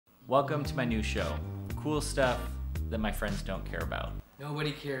Welcome to my new show. Cool stuff that my friends don't care about.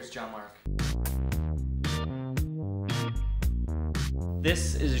 Nobody cares, John Mark.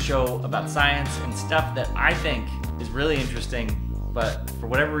 This is a show about science and stuff that I think is really interesting, but for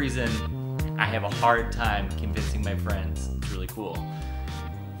whatever reason, I have a hard time convincing my friends it's really cool.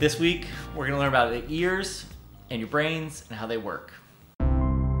 This week, we're gonna learn about the ears and your brains and how they work.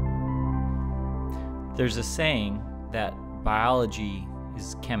 There's a saying that biology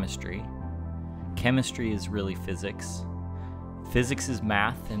is chemistry. Chemistry is really physics. Physics is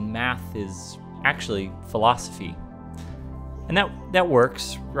math, and math is actually philosophy. And that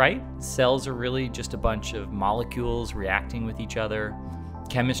works, right? Cells are really just a bunch of molecules reacting with each other.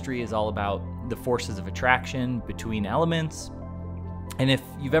 Chemistry is all about the forces of attraction between elements. And if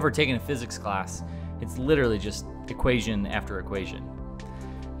you've ever taken a physics class, it's literally just equation after equation.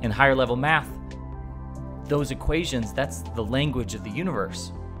 In higher level math, those equations, that's the language of the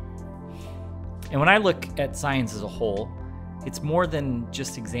universe. And when I look at science as a whole, it's more than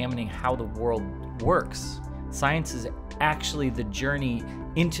just examining how the world works. Science is actually the journey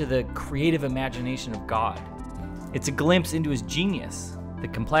into the creative imagination of God. It's a glimpse into his genius. The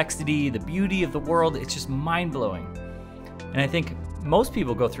complexity, the beauty of the world, it's just mind-blowing. And I think most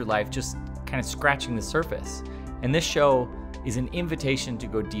people go through life just kind of scratching the surface. And this show is an invitation to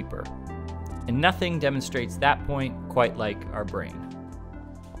go deeper. And nothing demonstrates that point quite like our brain.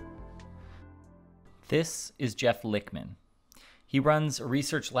 This is Jeff Lichtman. He runs a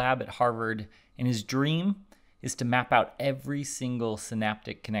research lab at Harvard, and his dream is to map out every single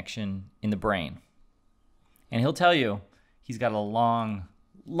synaptic connection in the brain. And he'll tell you he's got a long,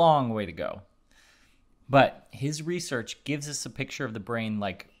 long way to go. But his research gives us a picture of the brain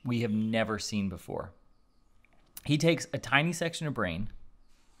like we have never seen before. He takes a tiny section of brain,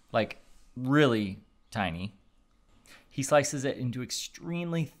 like really tiny. He slices it into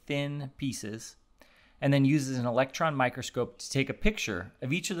extremely thin pieces and then uses an electron microscope to take a picture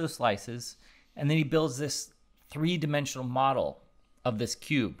of each of those slices, and then he builds this three-dimensional model of this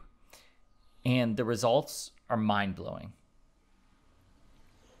cube. And the results are mind-blowing.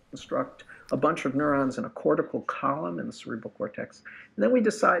 Construct a bunch of neurons in a cortical column in the cerebral cortex. And then we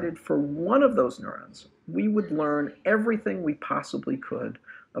decided for one of those neurons, we would learn everything we possibly could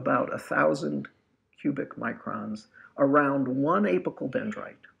about 1,000 cubic microns around one apical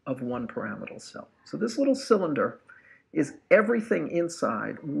dendrite of one pyramidal cell. So this little cylinder is everything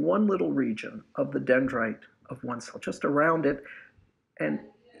inside one little region of the dendrite of one cell, just around it. And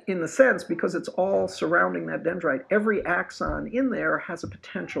in the sense, because it's all surrounding that dendrite, every axon in there has a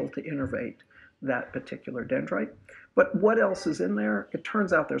potential to innervate that particular dendrite. But what else is in there? It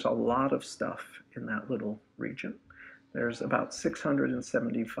turns out there's a lot of stuff in that little region. There's about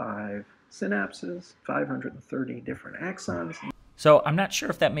 675 synapses, 530 different axons. So I'm not sure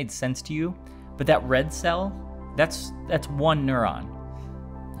if that made sense to you, but that red cell, that's one neuron.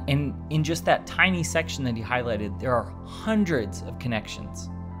 And in just that tiny section that he highlighted, there are hundreds of connections.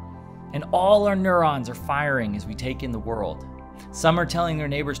 And all our neurons are firing as we take in the world. Some are telling their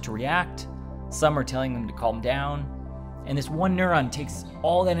neighbors to react, some are telling them to calm down, and this one neuron takes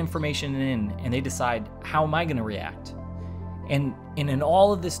all that information in and they decide, how am I gonna react? And in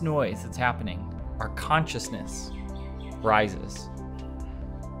all of this noise that's happening, our consciousness rises.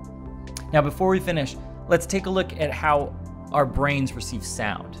 Now, before we finish, let's take a look at how our brains receive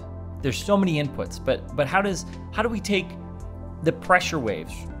sound. There's so many inputs, but how do we take the pressure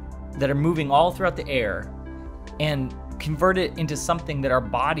waves that are moving all throughout the air and convert it into something that our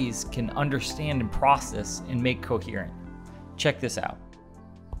bodies can understand and process and make coherent? Check this out.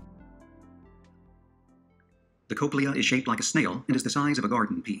 The cochlea is shaped like a snail and is the size of a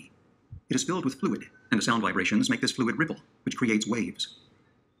garden pea. It is filled with fluid, and the sound vibrations make this fluid ripple, which creates waves.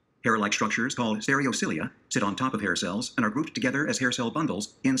 Hair-like structures called stereocilia sit on top of hair cells and are grouped together as hair cell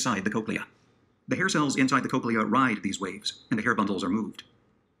bundles inside the cochlea. The hair cells inside the cochlea ride these waves, and the hair bundles are moved.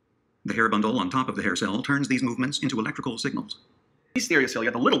 The hair bundle on top of the hair cell turns these movements into electrical signals. These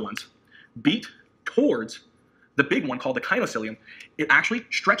stereocilia, the little ones, beat towards the big one called the kinocilium. It actually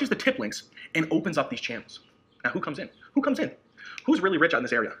stretches the tip links and opens up these channels. Now, who comes in? Who comes in? Who's really rich out in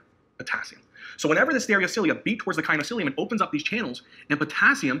this area? Potassium. So whenever the stereocilia beat towards the kinocilium, it opens up these channels, and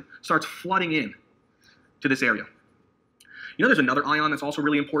potassium starts flooding in to this area. You know, there's another ion that's also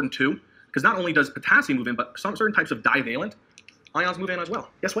really important too, because not only does potassium move in, but some certain types of divalent ions move in as well.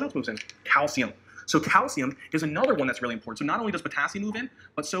 Guess what else moves in? Calcium. So calcium is another one that's really important. So not only does potassium move in,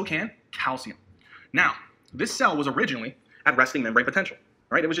 but so can calcium. Now, this cell was originally at resting membrane potential,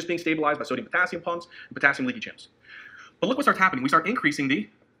 right? It was just being stabilized by sodium-potassium pumps and potassium leaky channels. But look what starts happening. We start increasing the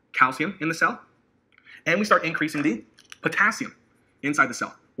calcium in the cell, and we start increasing the potassium inside the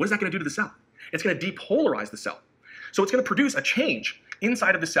cell. what is that going to do to the cell? It's going to depolarize the cell. So it's going to produce a change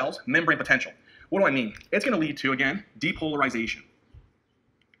inside of the cell's membrane potential. What do I mean? It's going to lead to, again, depolarization.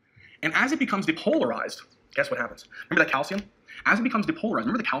 And as it becomes depolarized, guess what happens? Remember that calcium? As it becomes depolarized,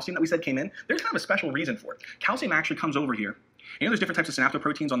 remember the calcium that we said came in? There's kind of a special reason for it. Calcium actually comes over here. You know there's different types of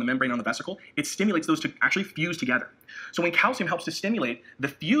synaptoproteins on the membrane on the vesicle? It stimulates those to actually fuse together. So when calcium helps to stimulate the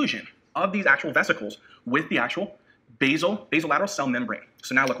fusion of these actual vesicles with the actual basolateral cell membrane.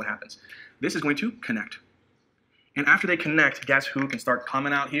 So now look what happens. This is going to connect. And after they connect, guess who can start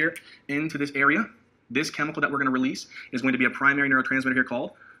coming out here into this area? This chemical that we're going to release is going to be a primary neurotransmitter here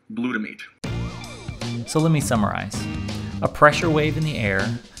called glutamate. So let me summarize. A pressure wave in the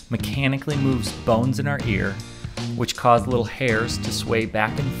air mechanically moves bones in our ear, which cause little hairs to sway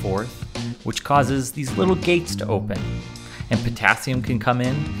back and forth, which causes these little gates to open. And potassium can come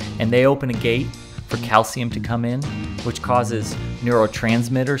in, and they open a gate for calcium to come in, which causes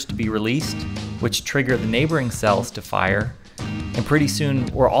neurotransmitters to be released, which trigger the neighboring cells to fire. And pretty soon,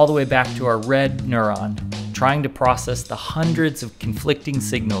 we're all the way back to our red neuron, trying to process the hundreds of conflicting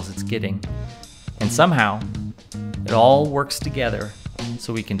signals it's getting. And somehow, it all works together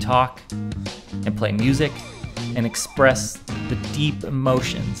so we can talk and play music and express the deep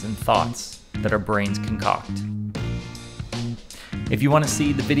emotions and thoughts that our brains concoct. If you want to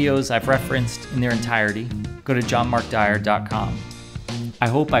see the videos I've referenced in their entirety, go to johnmarkdyer.com. I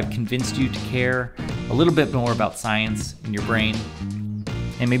hope I've convinced you to care a little bit more about science in your brain.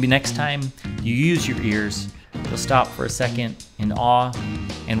 And maybe next time you use your ears, you'll stop for a second in awe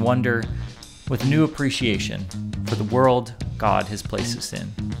and wonder with a new appreciation for the world God has placed us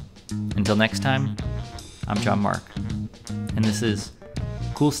in. Until next time, I'm John Mark, and this is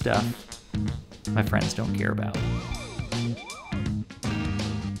Cool Stuff My Friends Don't Care About.